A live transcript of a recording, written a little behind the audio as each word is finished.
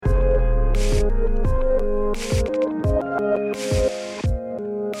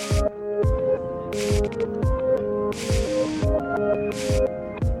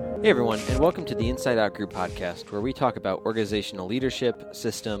Hey everyone, and welcome to the Inside Out Group podcast, where we talk about organizational leadership,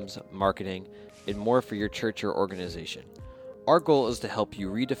 systems, marketing, and more for your church or organization. Our goal is to help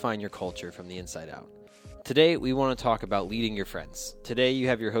you redefine your culture from the inside out. Today, we want to talk about leading your friends. Today, you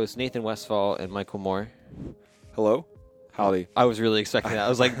have your hosts Nathan Westfall and Michael Moore. Hello? Howdy. I was really expecting that. I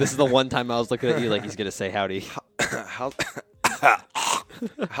was like, this is the one time I was looking at you like he's going to say howdy.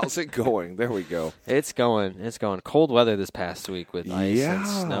 How's it going? There we go. It's going. Cold weather this past week with ice and Yeah.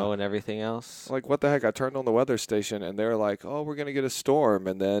 snow and everything else. Like, what the heck? I turned on the weather station, and they're like, oh, we're going to get a storm.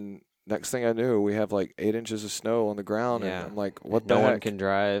 And then next thing I knew, we have like 8 inches of snow on the ground. Yeah. And I'm like, what the No heck? one can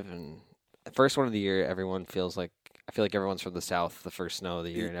drive, and the first one of the year, I feel like everyone's from the south. The first snow of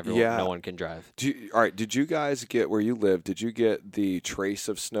the year, and no one can drive. All right, did you guys get, where you live, did you get the trace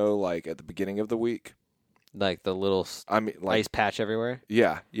of snow like at the beginning of the week? Like the little ice patch everywhere.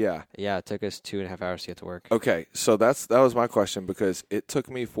 Yeah. Yeah, it took us 2.5 hours to get to work. Okay, so that was my question, because it took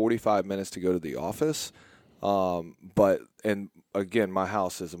me 45 minutes to go to the office. And again, my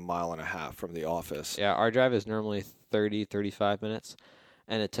house is 1.5 miles from the office. Yeah, our drive is normally 35 minutes,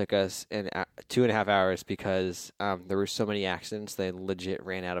 and it took us 2.5 hours because there were so many accidents. They legit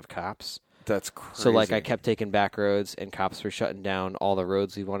ran out of cops. That's crazy. So, I kept taking back roads, and cops were shutting down all the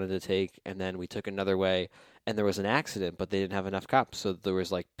roads we wanted to take, and then we took another way, and there was an accident, but they didn't have enough cops, so there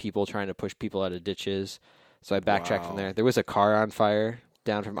was, people trying to push people out of ditches. So I backtracked from there. There was a car on fire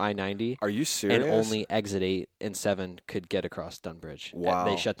down from I-90. Are you serious? And only exit 8 and 7 could get across Dunbridge. Wow.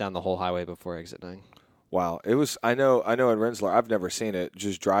 They shut down the whole highway before exit 9. Wow. It was, I know in Rensselaer, I've never seen it,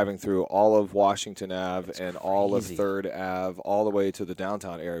 just driving through all of Washington Ave and all of 3rd Ave, all the way to the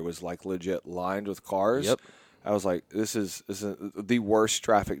downtown area was legit lined with cars. Yep. I was like, this is the worst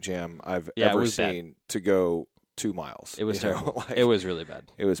traffic jam I've ever seen to go 2 miles. It was terrible. It was really bad.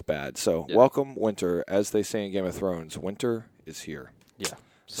 It was bad. So welcome winter. As they say in Game of Thrones, winter is here. Yeah.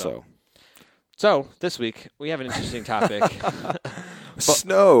 So this week, we have an interesting topic.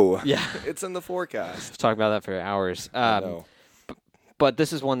 snow. Yeah. It's in the forecast. Let's talk about that for hours. I know. But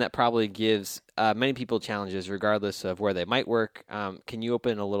this is one that probably gives many people challenges, regardless of where they might work. Can you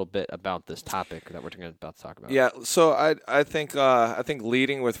open a little bit about this topic that we're about to talk about? Yeah, so I think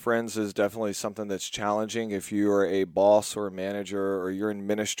leading with friends is definitely something that's challenging. If you are a boss or a manager, or you're in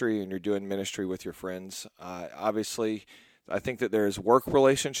ministry and you're doing ministry with your friends, obviously, I think that there's work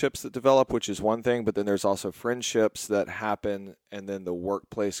relationships that develop, which is one thing, but then there's also friendships that happen, and then the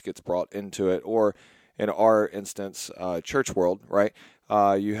workplace gets brought into it, or in our instance, church world, right?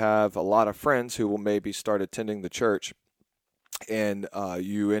 You have a lot of friends who will maybe start attending the church, and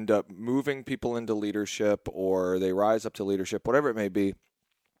you end up moving people into leadership, or they rise up to leadership, whatever it may be.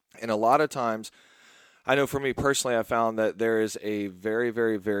 And a lot of times, I know for me personally, I found that there is a very,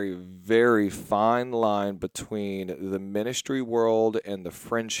 very, very, very fine line between the ministry world and the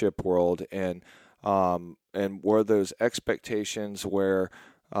friendship world, and where those expectations where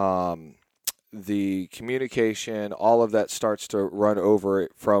the communication, all of that starts to run over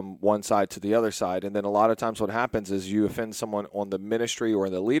from one side to the other side. And then a lot of times what happens is you offend someone on the ministry or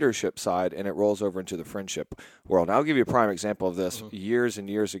the leadership side, and it rolls over into the friendship world. And I'll give you a prime example of this. Years and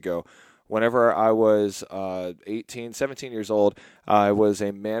years ago, whenever I was 17 years old, I was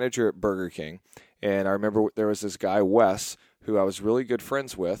a manager at Burger King. And I remember there was this guy, Wes, who I was really good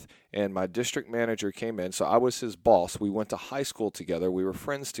friends with, and my district manager came in. So I was his boss. We went to high school together. We were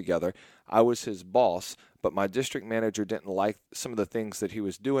friends together. I was his boss, but my district manager didn't like some of the things that he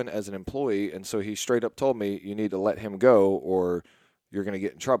was doing as an employee, and so he straight up told me, you need to let him go or you're going to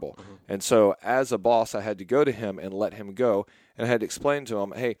get in trouble. And so as a boss, I had to go to him and let him go, and I had to explain to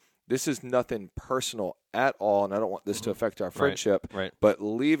him, hey, this is nothing personal at all, and I don't want this to affect our friendship. Right. But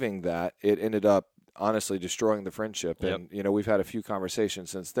leaving that, it ended up honestly destroying the friendship. And, we've had a few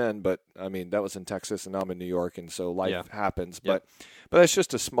conversations since then, but I mean, that was in Texas and now I'm in New York. And so life happens, but that's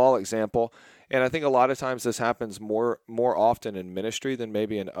just a small example. And I think a lot of times this happens more often in ministry than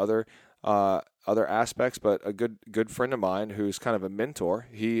maybe in other aspects. But a good friend of mine who's kind of a mentor,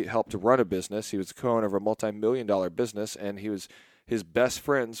 he helped to run a business. He was co-owner of a multi-million-dollar business, and his best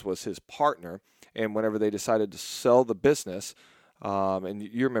friends was his partner. And whenever they decided to sell the business, and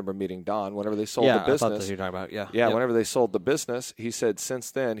you remember meeting Don, whenever they sold the business. I thought that's what you're talking about, Yeah, whenever they sold the business, he said since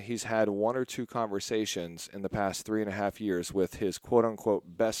then he's had 1 or 2 conversations in the past 3.5 years with his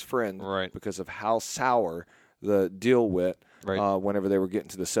quote-unquote best friend because of how sour the deal went whenever they were getting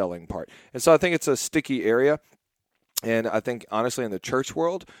to the selling part. And so I think it's a sticky area. And I think, honestly, in the church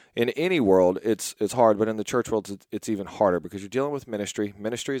world, in any world, it's hard. But in the church world, it's even harder because you're dealing with ministry.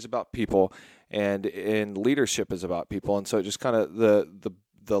 Ministry is about people, and leadership is about people. And so it just kind of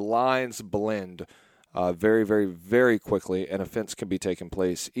the lines blend very, very, very quickly, and offense can be taking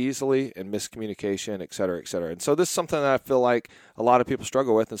place easily, and miscommunication, et cetera, et cetera. And so this is something that I feel like a lot of people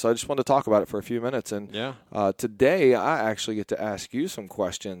struggle with, and so I just wanted to talk about it for a few minutes. And today I actually get to ask you some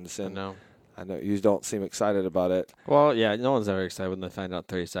questions. And I know you don't seem excited about it. Well, yeah, no one's ever excited when they find out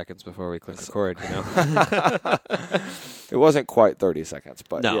 30 seconds before we click record, It wasn't quite 30 seconds,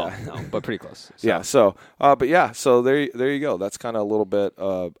 but no, but pretty close. So. So there you go. That's kind of a little bit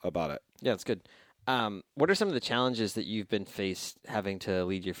about it. Yeah, it's good. What are some of the challenges that you've been faced having to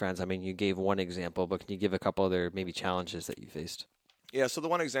lead your friends? I mean, you gave one example, but can you give a couple other maybe challenges that you faced? Yeah, so the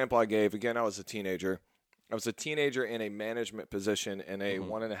one example I gave, again, I was a teenager. I was a teenager in a management position in a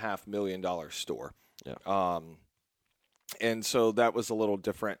 $1.5 million store. Yeah. And so that was a little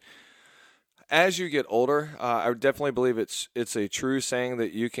different. As you get older, I definitely believe it's a true saying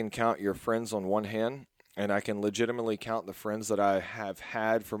that you can count your friends on one hand, and I can legitimately count the friends that I have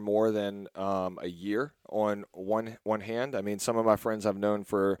had for more than a year on one hand. I mean, some of my friends I've known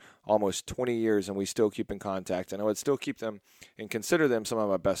for almost 20 years, and we still keep in contact, and I would still keep them and consider them some of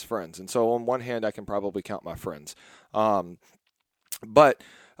my best friends. And so on one hand, I can probably count my friends. But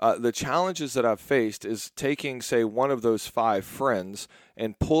the challenges that I've faced is taking, say, one of those 5 friends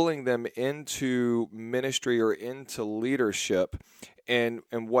and pulling them into ministry or into leadership. And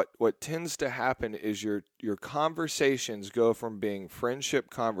what tends to happen is your conversations go from being friendship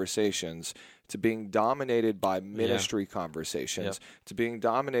conversations to being dominated by ministry conversations, to being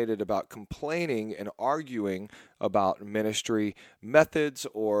dominated about complaining and arguing about ministry methods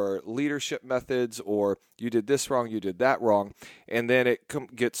or leadership methods, or you did this wrong, you did that wrong. And then it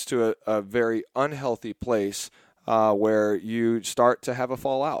gets to a very unhealthy place where you start to have a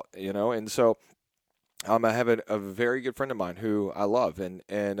fallout, and so I have a very good friend of mine who I love, and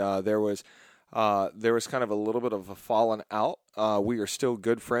there was kind of a little bit of a falling out. We are still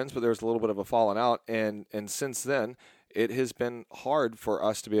good friends, but there was a little bit of a falling out, and since then, it has been hard for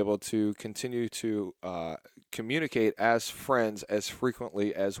us to be able to continue to communicate as friends as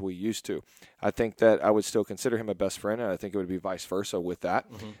frequently as we used to. I think that I would still consider him a best friend, and I think it would be vice versa with that.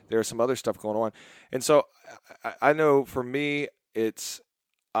 There's some other stuff going on, and so I know for me, it's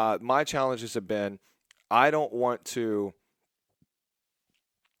my challenges have been, I don't want to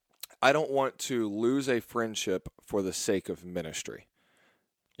lose a friendship for the sake of ministry.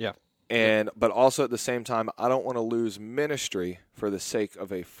 Yeah. But also at the same time, I don't want to lose ministry for the sake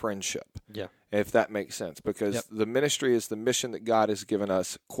of a friendship. Yeah. If that makes sense, because the ministry is the mission that God has given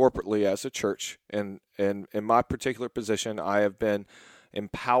us corporately as a church. And in my particular position, I have been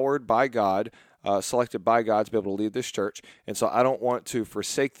empowered by God, selected by God to be able to lead this church. And so I don't want to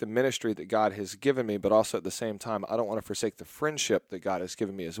forsake the ministry that God has given me, but also at the same time, I don't want to forsake the friendship that God has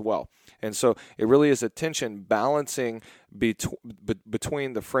given me as well. And so it really is a tension balancing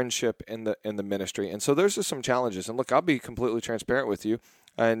between the friendship and the ministry. And so there's just some challenges. And look, I'll be completely transparent with you.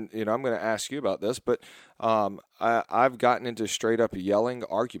 And, I'm going to ask you about this, but I've gotten into straight up yelling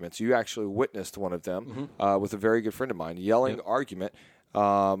arguments. You actually witnessed one of them with a very good friend of mine, yelling argument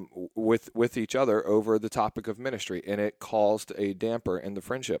with each other over the topic of ministry, and it caused a damper in the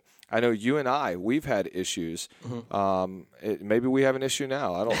friendship. I know you and we've had issues. Maybe we have an issue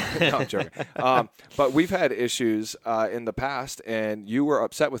now. I don't. No, I'm joking. But we've had issues in the past, and you were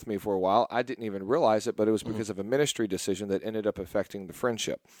upset with me for a while. I didn't even realize it, but it was because of a ministry decision that ended up affecting the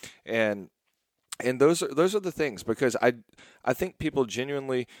friendship. And those are the things, because I think people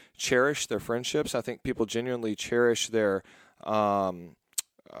genuinely cherish their friendships. I think people genuinely cherish their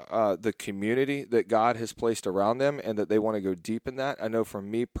the community that God has placed around them, and that they want to go deep in that. I know for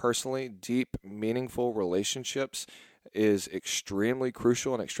me personally, deep, meaningful relationships is extremely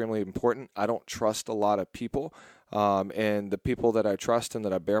crucial and extremely important. I don't trust a lot of people, and the people that I trust and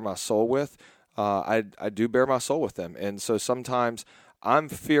that I bear my soul with, I do bear my soul with them. And so sometimes I'm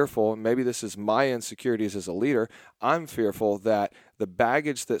fearful, and maybe this is my insecurities as a leader, I'm fearful that the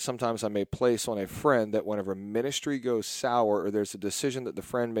baggage that sometimes I may place on a friend, that whenever ministry goes sour or there's a decision that the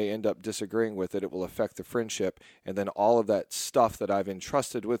friend may end up disagreeing with, that it will affect the friendship, and then all of that stuff that I've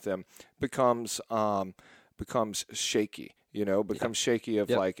entrusted with them becomes shaky, becomes shaky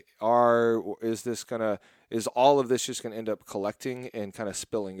of like, is all of this just going to end up collecting and kind of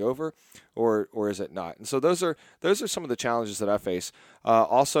spilling over, or is it not? And so those are some of the challenges that I face.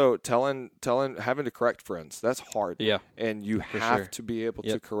 Also, having to correct friends, that's hard. Yeah, and you have to be able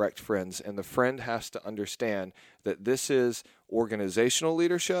to correct friends, and the friend has to understand that this is organizational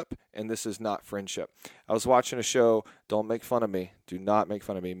leadership and this is not friendship. I was watching a show. Don't make fun of me. Do not make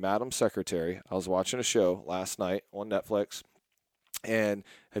fun of me. Madam Secretary. I was watching a show last night on Netflix. And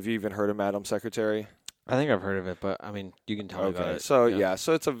have you even heard of Madam Secretary? I think I've heard of it, but I mean, you can tell me about it. So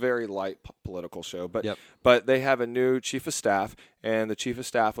so it's a very light political show, but Yep. but they have a new chief of staff, and the chief of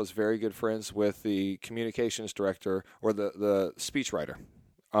staff was very good friends with the communications director or the speechwriter.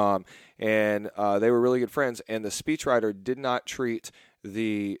 And they were really good friends, and the speechwriter did not treat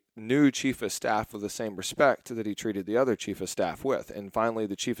the new chief of staff with the same respect that he treated the other chief of staff with. And finally,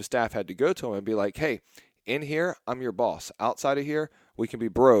 the chief of staff had to go to him and be like, hey, in here, I'm your boss. Outside of here, we can be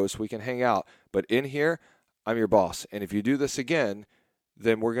bros, we can hang out. But in here, I'm your boss. And if you do this again,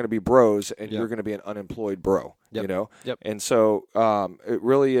 then we're going to be bros, and you're going to be an unemployed bro, you know? Yep. And so it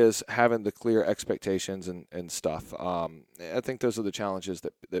really is having the clear expectations and stuff. I think those are the challenges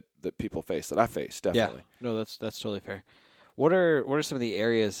that people face, that I face, definitely. Yeah. No, that's totally fair. What are some of the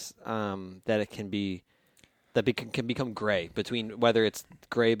areas that it can be can become gray between, whether it's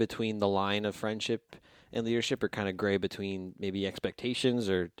gray between the line of friendship and leadership, or kind of gray between maybe expectations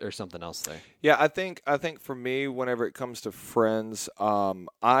or something else there? Yeah, I think for me, whenever it comes to friends,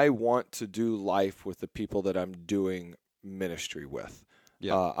 I want to do life with the people that I'm doing ministry with.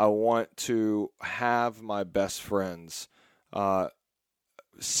 Yeah. I want to have my best friends.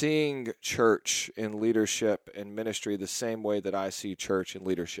 Seeing church and leadership and ministry the same way that I see church and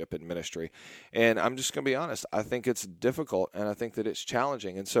leadership and ministry. And I'm just going to be honest, I think it's difficult, and I think that it's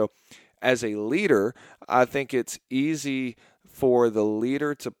challenging. And so as a leader, I think it's easy for the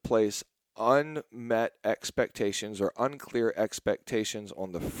leader to place unmet expectations or unclear expectations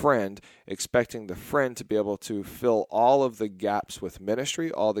on the friend, expecting the friend to be able to fill all of the gaps with ministry,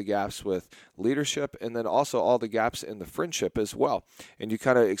 all the gaps with leadership, and then also all the gaps in the friendship as well. And you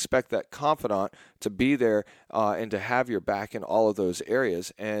kind of expect that confidant to be there and to have your back in all of those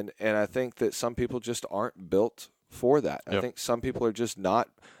areas. And I think that some people just aren't built for that. Yep. I think some people are just not.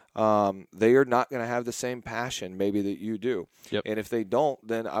 They are not going to have the same passion maybe that you do. Yep. And if they don't,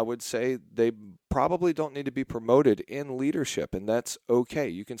 then I would say they probably don't need to be promoted in leadership, and that's okay.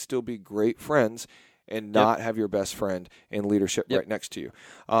 You can still be great friends and not have your best friend in leadership right next to you.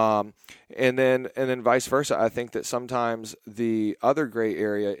 And then vice versa. I think that sometimes the other gray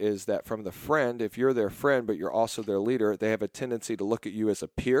area is that from the friend, if you're their friend but you're also their leader, they have a tendency to look at you as a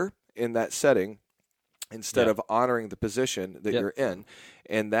peer in that setting, instead of honoring the position that you're in.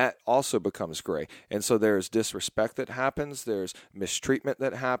 And that also becomes gray. And so there's disrespect that happens. There's mistreatment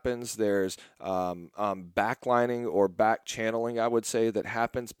that happens. There's backlining or back channeling, I would say, that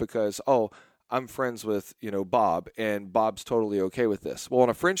happens because, I'm friends with, Bob, and Bob's totally okay with this. Well, on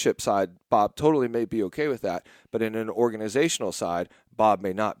a friendship side, Bob totally may be okay with that. But in an organizational side, Bob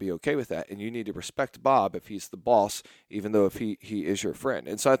may not be okay with that. And you need to respect Bob if he's the boss, even though if he is your friend.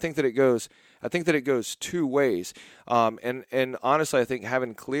 And so I think that it goes two ways. And honestly, I think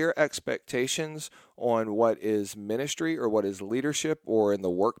having clear expectations on what is ministry or what is leadership or in the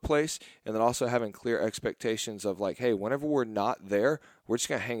workplace, and then also having clear expectations of like, hey, whenever we're not there, we're just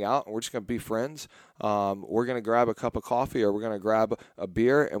going to hang out and we're just going to be friends. We're going to grab a cup of coffee or we're going to grab a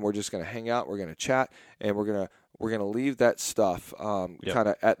beer and we're just going to hang out. We're going to chat, and we're going to leave that stuff kind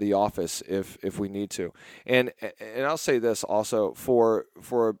of at the office if we need to. And I'll say this also for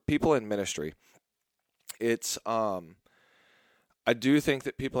people in ministry, it's I do think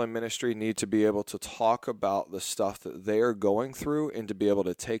that people in ministry need to be able to talk about the stuff that they are going through and to be able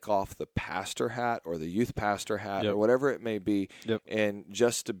to take off the pastor hat or the youth pastor hat or whatever it may be, and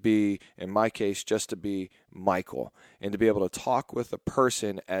just to be, in my case, just to be Michael, and to be able to talk with a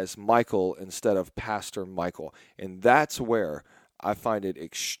person as Michael instead of Pastor Michael. And that's where I find it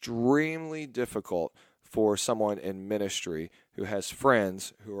extremely difficult for someone in ministry who has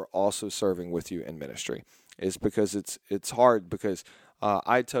friends who are also serving with you in ministry, is because it's hard because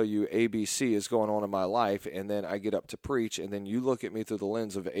I tell you ABC is going on in my life, and then I get up to preach, and then you look at me through the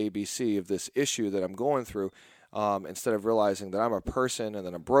lens of ABC, of this issue that I'm going through, instead of realizing that I'm a person and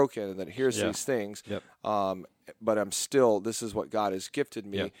that I'm broken and that here's these things, but I'm still, this is what God has gifted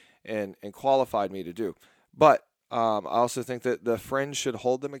me and qualified me to do. But I also think that the friend should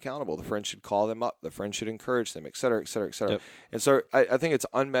hold them accountable. The friend should call them up. The friend should encourage them, et cetera, et cetera, et cetera. And so I think it's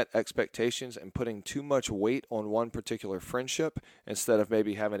unmet expectations and putting too much weight on one particular friendship instead of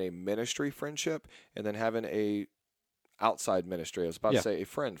maybe having a ministry friendship and then having a outside ministry. I was about to say a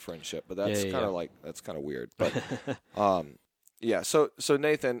friendship, but that's kind of like, that's kind of weird. But So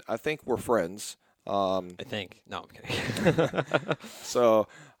Nathan, I think we're friends. I think. No, I'm kidding. So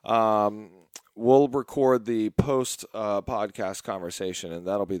we'll record the post podcast conversation, and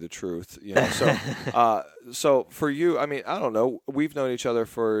that'll be the truth. So for you, I mean, I don't know. We've known each other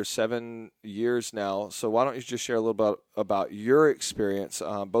for 7 years now. So why don't you just share a little bit about your experience,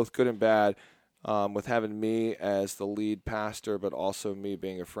 both good and bad, with having me as the lead pastor, but also me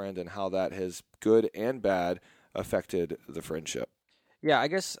being a friend, and how that has, good and bad, affected the friendship. Yeah, I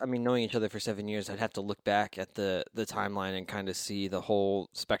guess, I mean, knowing each other for 7 years, I'd have to look back at the timeline and kind of see the whole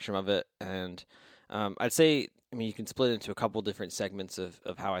spectrum of it. And I'd say, I mean, you can split it into a couple different segments of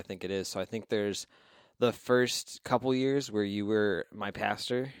how I think it is. So I think there's the first couple years where you were my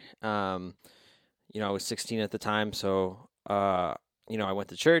pastor. I was 16 at the time, so, I went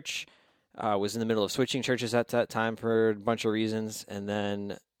to church. Was in the middle of switching churches at that time for a bunch of reasons. And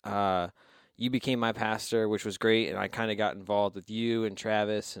then you became my pastor, which was great, and I kind of got involved with you and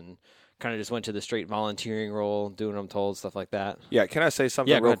Travis and kind of just went to the straight volunteering role, doing what I'm told, stuff like that. Yeah, can I say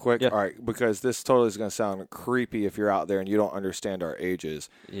something real quick? Yeah. All right, because this totally is going to sound creepy if you're out there and you don't understand our ages.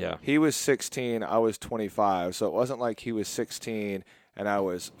 Yeah. He was 16, I was 25, so it wasn't like he was 16 and I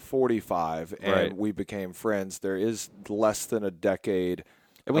was 45 and we became friends. There is less than a decade.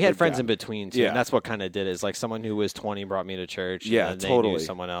 And we had friends in between, too. Yeah. And that's what kind of did it. Is like someone who was 20 brought me to church. Yeah, and then totally. They knew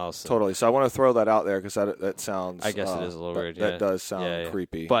someone else. Totally. So I want to throw that out there because that sounds... I guess it is a little weird, That does sound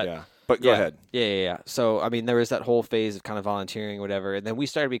creepy. But go ahead. Yeah. So, I mean, there was that whole phase of kind of volunteering or whatever. And then we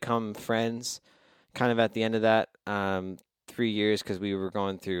started to become friends kind of at the end of that 3 years because we were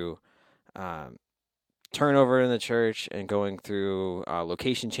going through turnover in the church and going through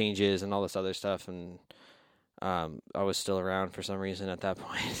location changes and all this other stuff. And I was still around for some reason at that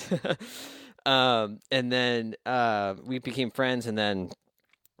point. And then we became friends, and then,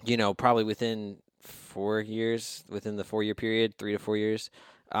 probably within 4 years, within the 4 year period, 3 to 4 years,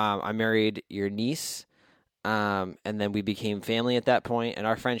 I married your niece. And then we became family at that point, and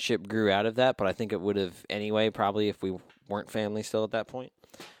our friendship grew out of that, but I think it would have anyway, probably if we weren't family still at that point.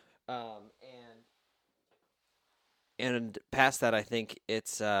 And past that, I think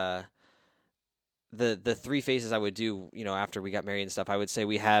it's, the three phases I would do, after we got married and stuff, I would say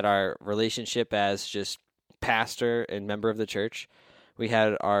we had our relationship as just pastor and member of the church. We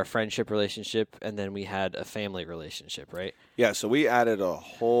had our friendship relationship, and then we had a family relationship, right? Yeah, so we added a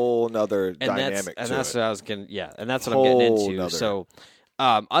whole nother dynamic to it. And that's what I was going to, and that's what I'm getting into. Nother. So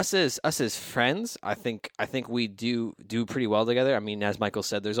us as friends, I think we do pretty well together. I mean, as Michael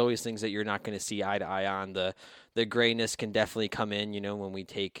said, there's always things that you're not going to see eye to eye on. The grayness can definitely come in, when we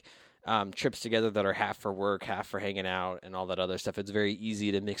take trips together that are half for work, half for hanging out, and all that other stuff. It's very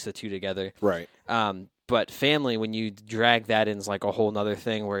easy to mix the two together. Right. But family, when you drag that in, is like a whole nother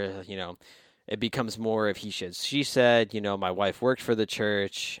thing where, it becomes more of he said, she said, my wife worked for the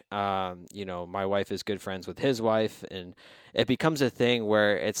church. My wife is good friends with his wife. And it becomes a thing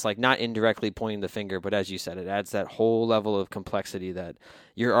where it's like not indirectly pointing the finger, but as you said, it adds that whole level of complexity that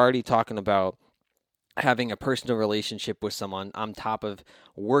you're already talking about having a personal relationship with someone on top of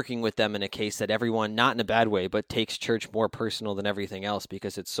working with them in a case that everyone, not in a bad way, but takes church more personal than everything else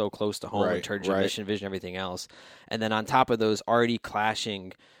because it's so close to home and church and mission, vision, everything else. And then on top of those already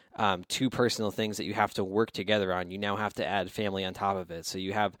clashing two personal things that you have to work together on, you now have to add family on top of it. So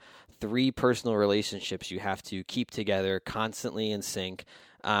you have three personal relationships you have to keep together constantly in sync.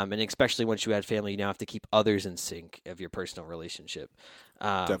 And especially once you add family, you now have to keep others in sync of your personal relationship.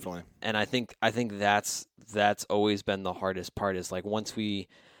 Definitely. And I think that's always been the hardest part is like once we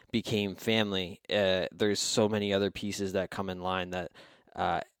became family, there's so many other pieces that come in line that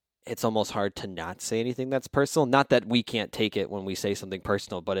it's almost hard to not say anything that's personal. Not that we can't take it when we say something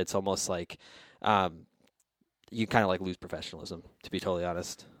personal, but it's almost like you kind of like lose professionalism, to be totally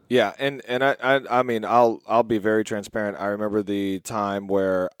honest. Yeah, and I mean I'll be very transparent. I remember the time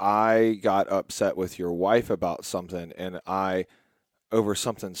where I got upset with your wife about something, and over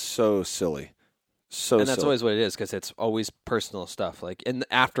something so silly. And that's always what it is, because it's always personal stuff. Like, and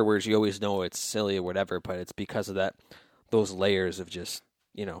afterwards, you always know it's silly or whatever, but it's because of those layers of just,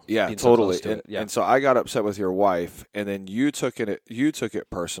 yeah, being totally. So close to it. Yeah. And so I got upset with your wife, and then you took it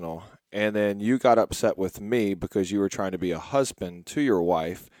personal, and then you got upset with me because you were trying to be a husband to your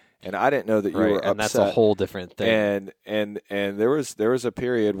wife, and I didn't know that you were upset. And that's a whole different thing. And there was a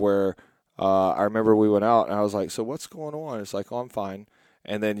period where I remember we went out, and I was like, "So what's going on?" It's like, "Oh, I'm fine."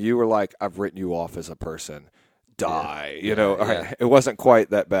 And then you were like, "I've written you off as a person. Die." Yeah. It wasn't quite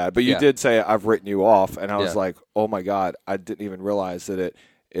that bad, but you did say, "I've written you off," and I was like, "Oh my God, I didn't even realize that it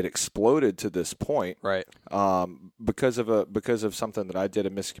exploded to this point." Right. Because of something that I did, a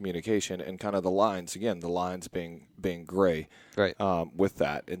miscommunication, and kind of the lines being gray. Right. With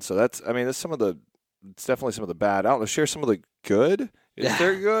that, and so that's definitely some of the bad. I don't know. Share some of the good. Is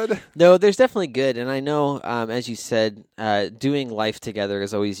there good? No, there's definitely good. And I know, as you said, doing life together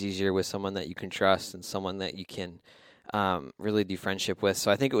is always easier with someone that you can trust and someone that you can really do friendship with.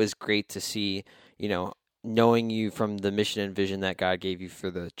 So I think it was great to see, knowing you from the mission and vision that God gave you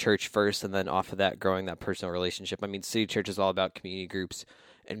for the church first, and then off of that, growing that personal relationship. I mean, City Church is all about community groups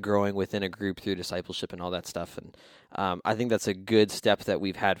and growing within a group through discipleship and all that stuff. And I think that's a good step that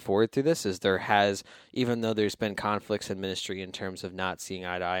we've had forward through this, is there has, even though there's been conflicts in ministry in terms of not seeing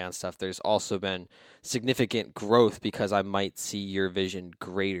eye to eye on stuff, there's also been significant growth because I might see your vision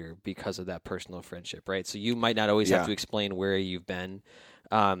greater because of that personal friendship, right? So you might not always have to explain where you've been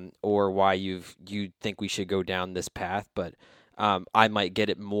or why you think we should go down this path, but I might get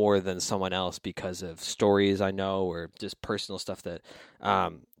it more than someone else because of stories I know or just personal stuff that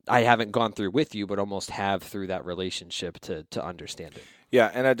I haven't gone through with you, but almost have through that relationship to understand it. Yeah,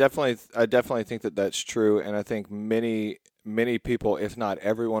 and I definitely think that that's true, and I think many people, if not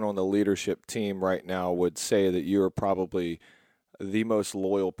everyone on the leadership team right now, would say that you are probably the most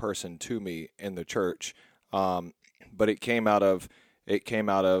loyal person to me in the church. But it came out of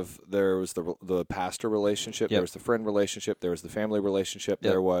there was the pastor relationship, there was the friend relationship, there was the family relationship,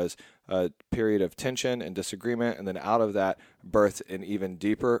 there was a period of tension and disagreement, and then out of that birthed an even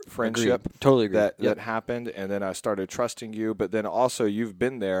deeper friendship. Totally agree. That happened, and then I started trusting you, but then also you've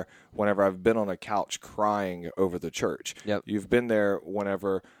been there whenever I've been on a couch crying over the church. You've been there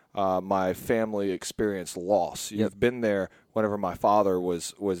whenever my family experienced loss. You've been there whenever my father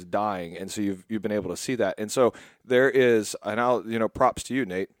was dying, and so you've been able to see that. And so there is, and props to you,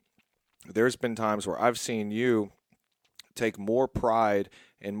 Nate. There's been times where I've seen you take more pride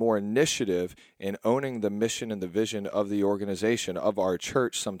and more initiative in owning the mission and the vision of the organization of our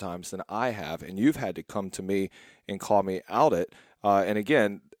church sometimes than I have, and you've had to come to me and call me out it. And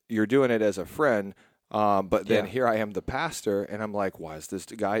again, you're doing it as a friend. But then here I am, the pastor, and I'm like, why is this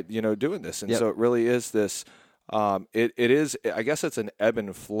guy, doing this? And so it really is this. It is. I guess it's an ebb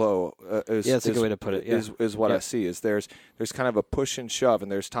and flow. That's a good way to put it. Is what I see. Is there's kind of a push and shove,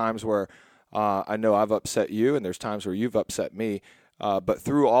 and there's times where I know I've upset you, and there's times where you've upset me. But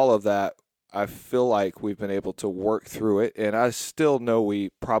through all of that, I feel like we've been able to work through it, and I still know we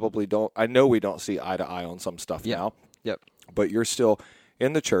probably don't. I know we don't see eye to eye on some stuff now. But you're still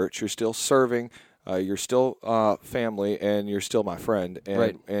in the church. You're still serving. You're still family, and you're still my friend,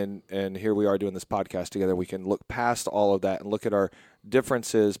 and here we are doing this podcast together. We can look past all of that and look at our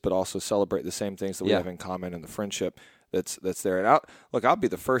differences, but also celebrate the same things that we have in common and the friendship that's there. And I'll be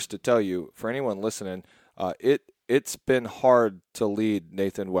the first to tell you, for anyone listening, it's been hard to lead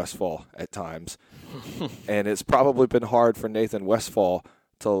Nathan Westfall at times, and it's probably been hard for Nathan Westfall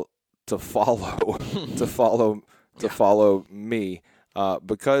to follow follow me.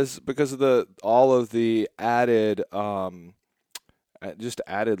 Because of all of the added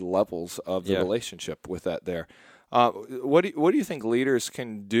added levels of the relationship with that there. What do you think leaders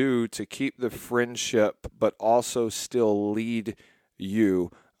can do to keep the friendship but also still lead you?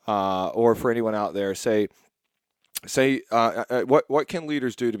 Or for anyone out there, what can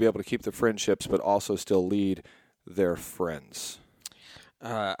leaders do to be able to keep the friendships but also still lead their friends?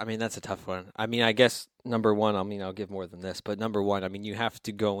 That's a tough one. I guess number one, I'll give more than this, but number one, you have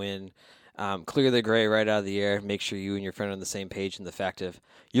to go in, clear the gray right out of the air, make sure you and your friend are on the same page in the fact of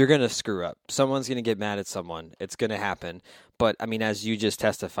you're going to screw up. Someone's going to get mad at someone. It's going to happen. But, as you just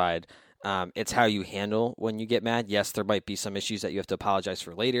testified, it's how you handle when you get mad. Yes, there might be some issues that you have to apologize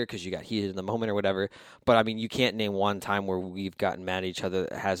for later because you got heated in the moment or whatever. But, you can't name one time where we've gotten mad at each other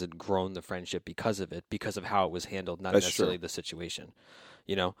that hasn't grown the friendship because of it, because of how it was handled, not necessarily the situation.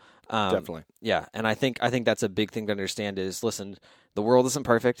 Definitely. Yeah. And I think that's a big thing to understand is, listen, the world isn't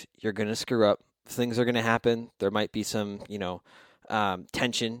perfect. You're going to screw up. Things are going to happen. There might be some,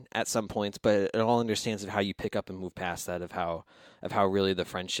 tension at some points, but it all understands of how you pick up and move past that, of how really the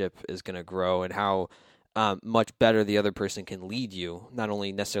friendship is going to grow and how much better the other person can lead you, not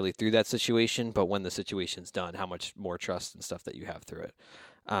only necessarily through that situation, but when the situation's done, how much more trust and stuff that you have through it.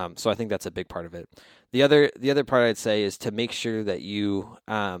 So I think that's a big part of it. The other part I'd say is to make sure that you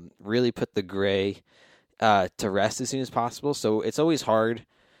really put the gray to rest as soon as possible. So it's always hard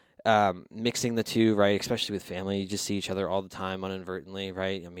mixing the two, right? Especially with family, you just see each other all the time uninadvertently,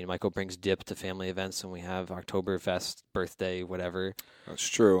 right? Michael brings dip to family events when we have Oktoberfest, birthday, whatever. That's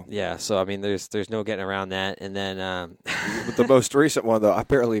true. Yeah, so there's no getting around that. And then with the most recent one though, I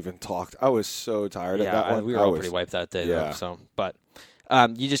barely even talked. I was so tired of that one. We were all pretty wiped that day. Yeah. Though, so, but.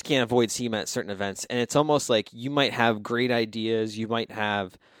 You just can't avoid seeing them at certain events. And it's almost like you might have great ideas. You might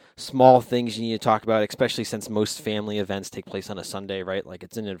have small things you need to talk about, especially since most family events take place on a Sunday, right? Like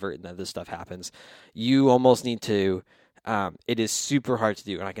it's inadvertent that this stuff happens. You almost need to, it is super hard to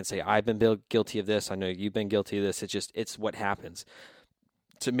do. And I can say, I've been guilty of this. I know you've been guilty of this. It's what happens.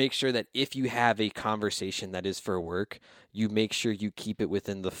 to make sure that if you have a conversation that is for work, you make sure you keep it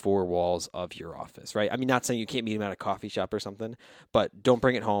within the four walls of your office, right? I mean, not saying you can't meet them at a coffee shop or something, but don't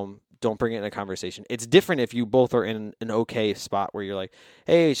bring it home. Don't bring it in a conversation. It's different if you both are in an okay spot where you're like,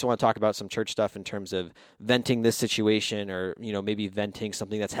 hey, I just want to talk about some church stuff in terms of venting this situation, or, maybe venting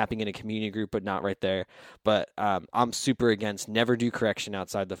something that's happening in a community group, but not right there. But I'm super against never do correction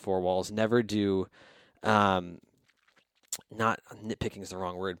outside the four walls. Never do, not nitpicking is the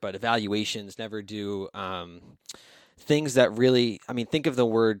wrong word, but evaluations. Never do things that really, think of the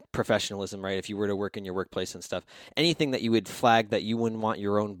word professionalism, right? If you were to work in your workplace and stuff, anything that you would flag that you wouldn't want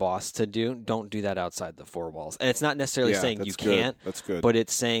your own boss to do, don't do that outside the four walls. And it's not necessarily saying you can't, that's good, but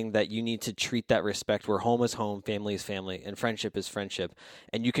it's saying that you need to treat that respect where home is home, family is family, and friendship is friendship.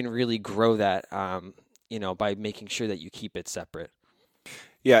 And you can really grow that, by making sure that you keep it separate.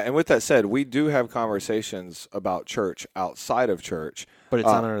 Yeah, and with that said, we do have conversations about church outside of church. But it's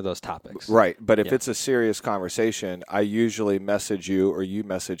not under those topics. Right, but if it's a serious conversation, I usually message you or you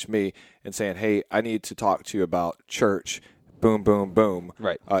message me and saying, hey, I need to talk to you about church. Boom, boom, boom.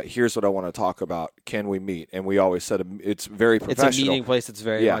 Right. Here's what I want to talk about. Can we meet? And we always said it's very professional. It's a meeting place. It's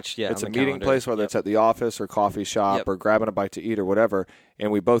very much, It's on a the meeting calendar. place, whether it's at the office or coffee shop or grabbing a bite to eat or whatever.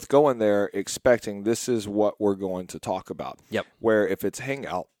 And we both go in there expecting this is what we're going to talk about. Yep. Where if it's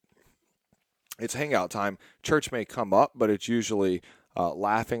hangout time. Church may come up, but it's usually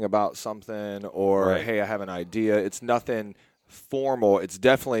laughing about something or, hey, I have an idea. It's nothing formal. It's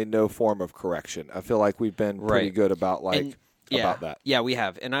definitely no form of correction. I feel like we've been pretty good about about that. Yeah, we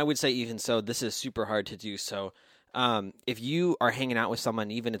have. And I would say even so, this is super hard to do. So if you are hanging out with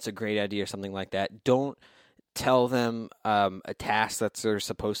someone, even it's a great idea or something like that, don't tell them a task that they're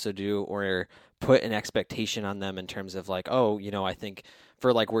supposed to do or put an expectation on them in terms of like, I think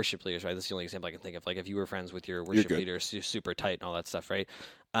for like worship leaders, right? That's the only example I can think of. Like if you were friends with your worship leader, super tight and all that stuff, right?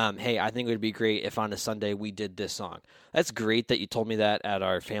 Hey, I think it would be great if on a Sunday we did this song. That's great that you told me that at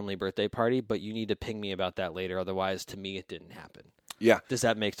our family birthday party, but you need to ping me about that later. Otherwise, to me, it didn't happen. Yeah. Does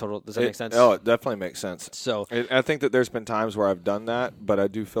that make sense? Oh, it definitely makes sense. So I think that there's been times where I've done that, but I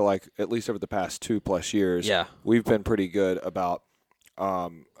do feel like at least over the past 2+ years, we've been pretty good about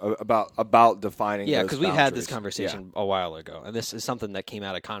defining. Yeah, because we've had this conversation a while ago, and this is something that came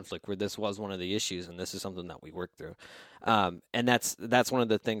out of conflict where this was one of the issues, and this is something that we worked through. And that's one of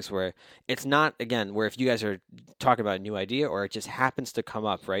the things where it's not, again, where if you guys are talking about a new idea or it just happens to come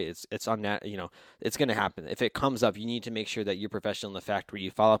up, right? It's it's going to happen. If it comes up, you need to make sure that you're professional in the fact where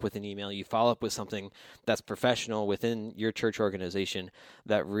you follow up with an email, you follow up with something that's professional within your church organization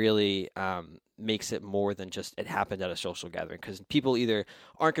that really makes it more than just it happened at a social gathering, because people either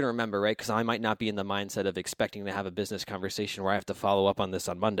aren't going to remember, right? Because I might not be in the mindset of expecting to have a business conversation where I have to follow up on this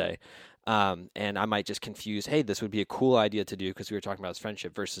on Monday. And I might just confuse, hey, this would be a cool idea to do because we were talking about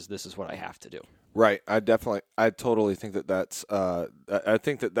friendship versus this is what I have to do. Right. I totally think that's, I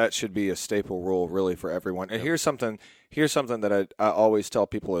think that should be a staple rule really for everyone. And here's something that I always tell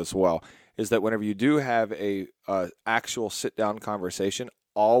people as well, is that whenever you do have a actual sit down conversation,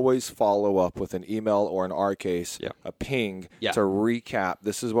 always follow up with an email or in our case, a ping to recap.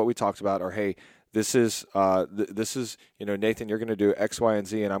 This is what we talked about, or hey, this is Nathan, you're going to do X, Y, and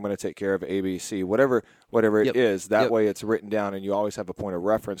Z, and I'm going to take care of A, B, C, whatever it is. That way it's written down, and you always have a point of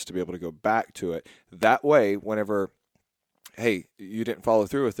reference to be able to go back to it. That way, whenever, hey, you didn't follow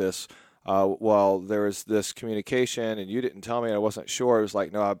through with this, well, there was this communication, and you didn't tell me, and I wasn't sure. It was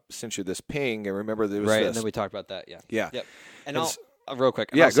like, no, I sent you this ping, and remember there was right, this. and then we talked about that, Yeah. Yep. And real quick,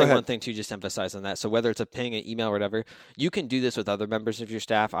 I'll say one thing too, just emphasize on that. So whether it's a ping, an email, or whatever, you can do this with other members of your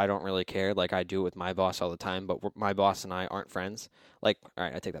staff. I don't really care. Like I do it with my boss all the time, but my boss and I aren't friends. Like, all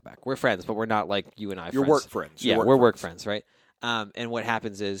right, I take that back. We're friends, but we're not like you and I. You're friends. work friends. We're work friends, right? And what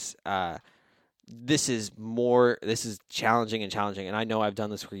happens is, this is challenging, and I know I've done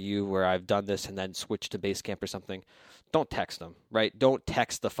this for you, where I've done this and then switched to Basecamp or something. Don't text them, right? Don't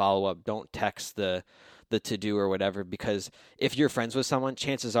text the follow up. Don't text the to-do or whatever, because if you're friends with someone,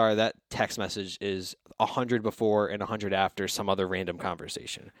 chances are that text message is 100 before and 100 after some other random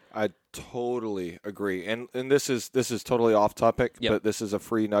conversation. I totally agree. And this is totally off topic, but this is a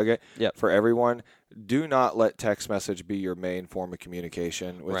free nugget for everyone. Do not let text message be your main form of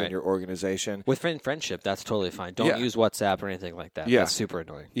communication within your organization. With friendship, that's totally fine. Don't use WhatsApp or anything like that. That's super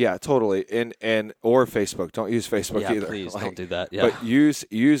annoying. Yeah, totally. And or Facebook. Don't use Facebook either. Please don't do that. But use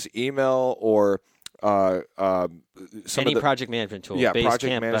email or Any project management tool, yeah, Basecamp,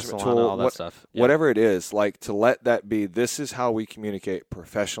 project management Vessalana, tool, all that stuff. Yeah. whatever it is, like to let that be, this is how we communicate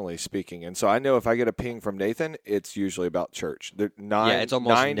professionally speaking. And so I know if I get a ping from Nathan, it's usually about church. It's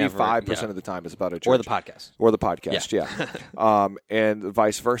almost 95% of the time is about a church. Or the podcast. Or the podcast, yeah. And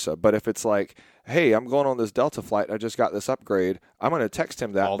vice versa. But if it's like, hey, I'm going on this Delta flight, I just got this upgrade, I'm going to text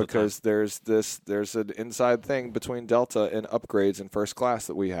him that because there's an inside thing between Delta and upgrades in first class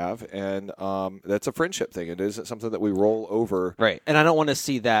that we have, and that's a friendship thing. It isn't something that we roll over. Right. And I don't want to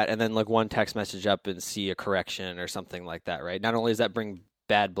see that and then look one text message up and see a correction or something like that, right? Not only does that bring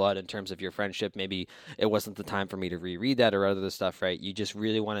bad blood in terms of your friendship, maybe it wasn't the time for me to reread that or other stuff, right? You just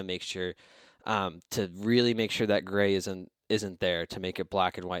really want to make sure that gray isn't there, to make it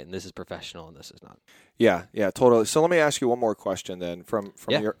black and white, and this is professional and this is not. Yeah, totally. So let me ask you one more question then from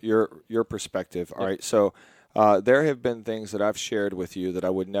your perspective. All right. So there have been things that I've shared with you that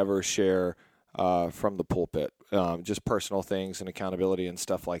I would never share from the pulpit, just personal things and accountability and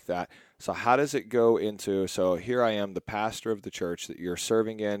stuff like that. So how does it go into, so here I am, the pastor of the church that you're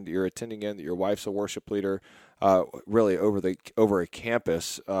serving in, that you're attending in, that your wife's a worship leader, really over a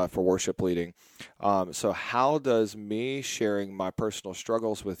campus for worship leading. So how does me sharing my personal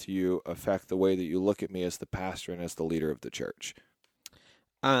struggles with you affect the way that you look at me as the pastor and as the leader of the church?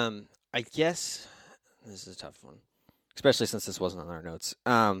 I guess this is a tough one, especially since this wasn't on our notes.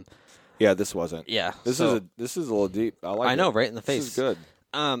 Yeah, this wasn't. Yeah, this is a little deep. I know, right in the face. This is good.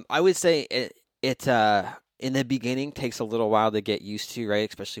 I would say it in the beginning takes a little while to get used to, right?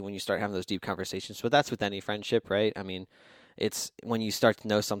 Especially when you start having those deep conversations. But that's with any friendship, right? I mean, it's when you start to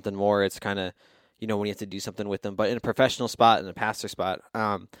know something more, it's kind of, when you have to do something with them. But in a professional spot, in a pastor spot,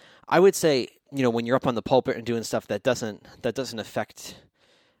 I would say, when you're up on the pulpit and doing stuff that doesn't affect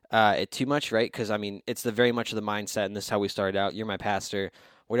it too much, right? Because, I mean, it's very much the mindset, and this is how we started out. You're my pastor.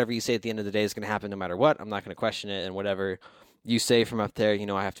 Whatever you say at the end of the day is going to happen no matter what. I'm not going to question it, and whatever you say from up there,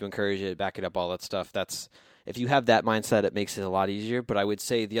 I have to encourage it, back it up, all that stuff. If you have that mindset, it makes it a lot easier. But I would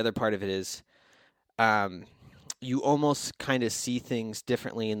say the other part of it is you almost kind of see things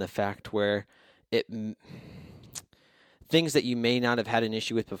differently in the fact where things that you may not have had an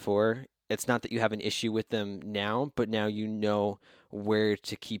issue with before, it's not that you have an issue with them now, but now you know where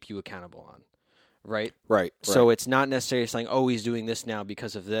to keep you accountable on. Right? Right. So it's not necessarily saying, oh, he's doing this now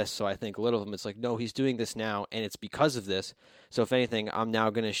because of this. So I think a little of them, it's like, no, he's doing this now, and it's because of this. So if anything, I'm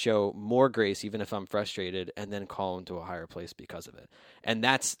now going to show more grace, even if I'm frustrated, and then call him to a higher place because of it. And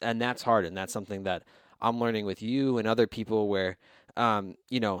that's hard, and that's something that I'm learning with you and other people where,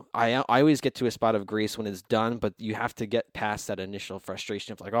 I always get to a spot of grace when it's done, but you have to get past that initial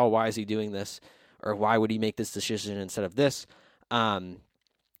frustration of like, oh, why is he doing this? Or why would he make this decision instead of this?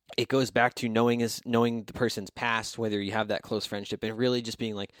 It goes back to knowing the person's past, whether you have that close friendship, and really just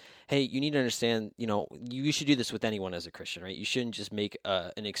being like, hey, you need to understand, you should do this with anyone as a Christian, right? You shouldn't just make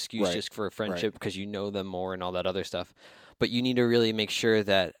an excuse just for a friendship because you know them more and all that other stuff. But you need to really make sure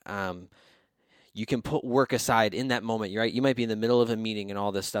that you can put work aside in that moment. You're right. You might be in the middle of a meeting and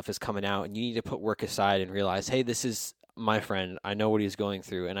all this stuff is coming out, and you need to put work aside and realize, hey, this is my friend. I know what he's going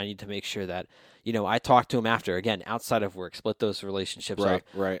through, and I need to make sure that I talk to him after, again, outside of work, split those relationships up,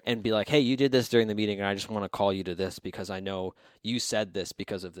 and be like, hey, you did this during the meeting, and I just want to call you to this because I know you said this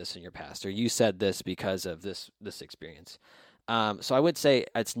because of this in your past, or you said this because of this experience. So I would say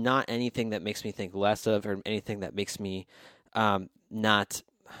it's not anything that makes me think less of, or anything that makes me not,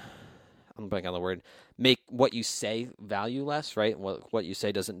 I'm blanking on the word, make what you say value less, right? What you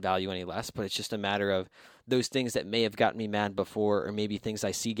say doesn't value any less, but it's just a matter of those things that may have gotten me mad before, or maybe things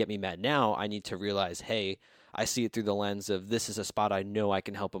I see get me mad now, I need to realize, hey, I see it through the lens of this is a spot I know I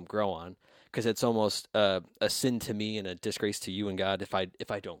can help him grow on, because it's almost a sin to me and a disgrace to you and God if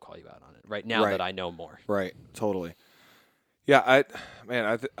I don't call you out on it right now that I know more. Right, totally. Yeah,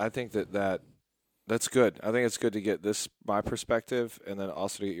 I think that's good. I think it's good to get my perspective, and then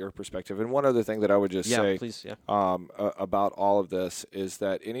also to get your perspective. And one other thing that I would just say about all of this is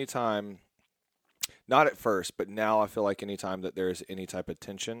that anytime, not at first, but now I feel like anytime that there's any type of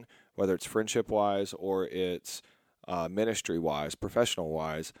tension, whether it's friendship-wise or it's ministry-wise,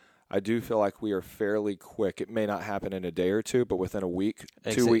 professional-wise, I do feel like we are fairly quick. It may not happen in a day or two, but within a week,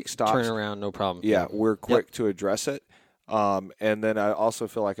 2 week stops. Turn around, no problem. Yeah, we're quick to address it. And then I also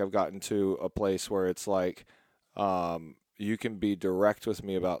feel like I've gotten to a place where it's like you can be direct with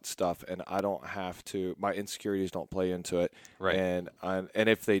me about stuff, and I don't have to. My insecurities don't play into it, right? And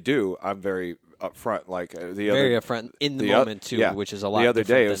if they do, I'm very upfront. Like very upfront in the moment too, which is a lot. The other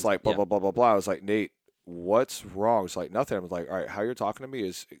day, it was like blah blah blah blah blah. I was like, Nate, what's wrong? It's like nothing. I was like, all right, how you're talking to me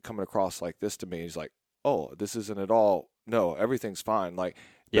is coming across like this to me. He's like, oh, this isn't at all. No, everything's fine. Like,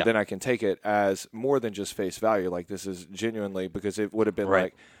 Yeah. But then I can take it as more than just face value. Like, this is genuinely, because it would have been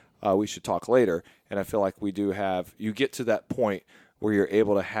Right. like, we should talk later. And I feel like we do have, you get to that point where you're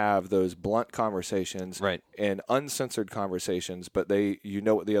able to have those blunt conversations Right. and uncensored conversations, but you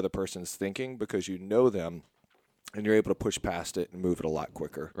know what the other person's thinking because you know them, and you're able to push past it and move it a lot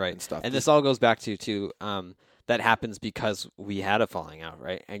quicker. Right. And stuff. And this all goes back to that happens because we had a falling out,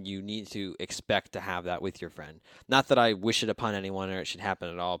 right? And you need to expect to have that with your friend. Not that I wish it upon anyone or it should happen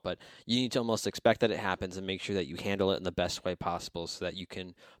at all, but you need to almost expect that it happens and make sure that you handle it in the best way possible so that you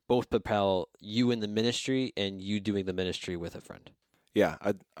can both propel you in the ministry and you doing the ministry with a friend. Yeah,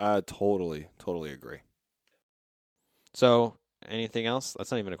 I totally agree. So, anything else?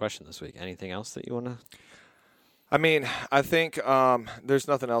 That's not even a question this week. Anything else that you want to? I mean, I think there's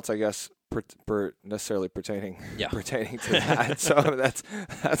nothing else, I guess, necessarily pertaining to that. So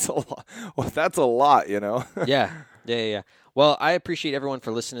that's a lot. Well, that's a lot, you know. Yeah. Well, I appreciate everyone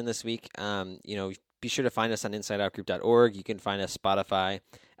for listening this week. Be sure to find us on InsideOutGroup.org. You can find us Spotify,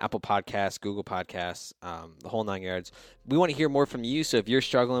 Apple Podcasts, Google Podcasts, the whole 9 yards. We want to hear more from you. So if you're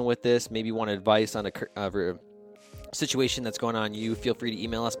struggling with this, maybe want advice on a situation that's going on, you feel free to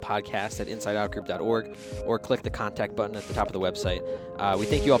email us podcast@InsideOutGroup.org or click the contact button at the top of the website. We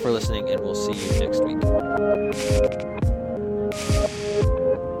thank you all for listening, and we'll see you next week.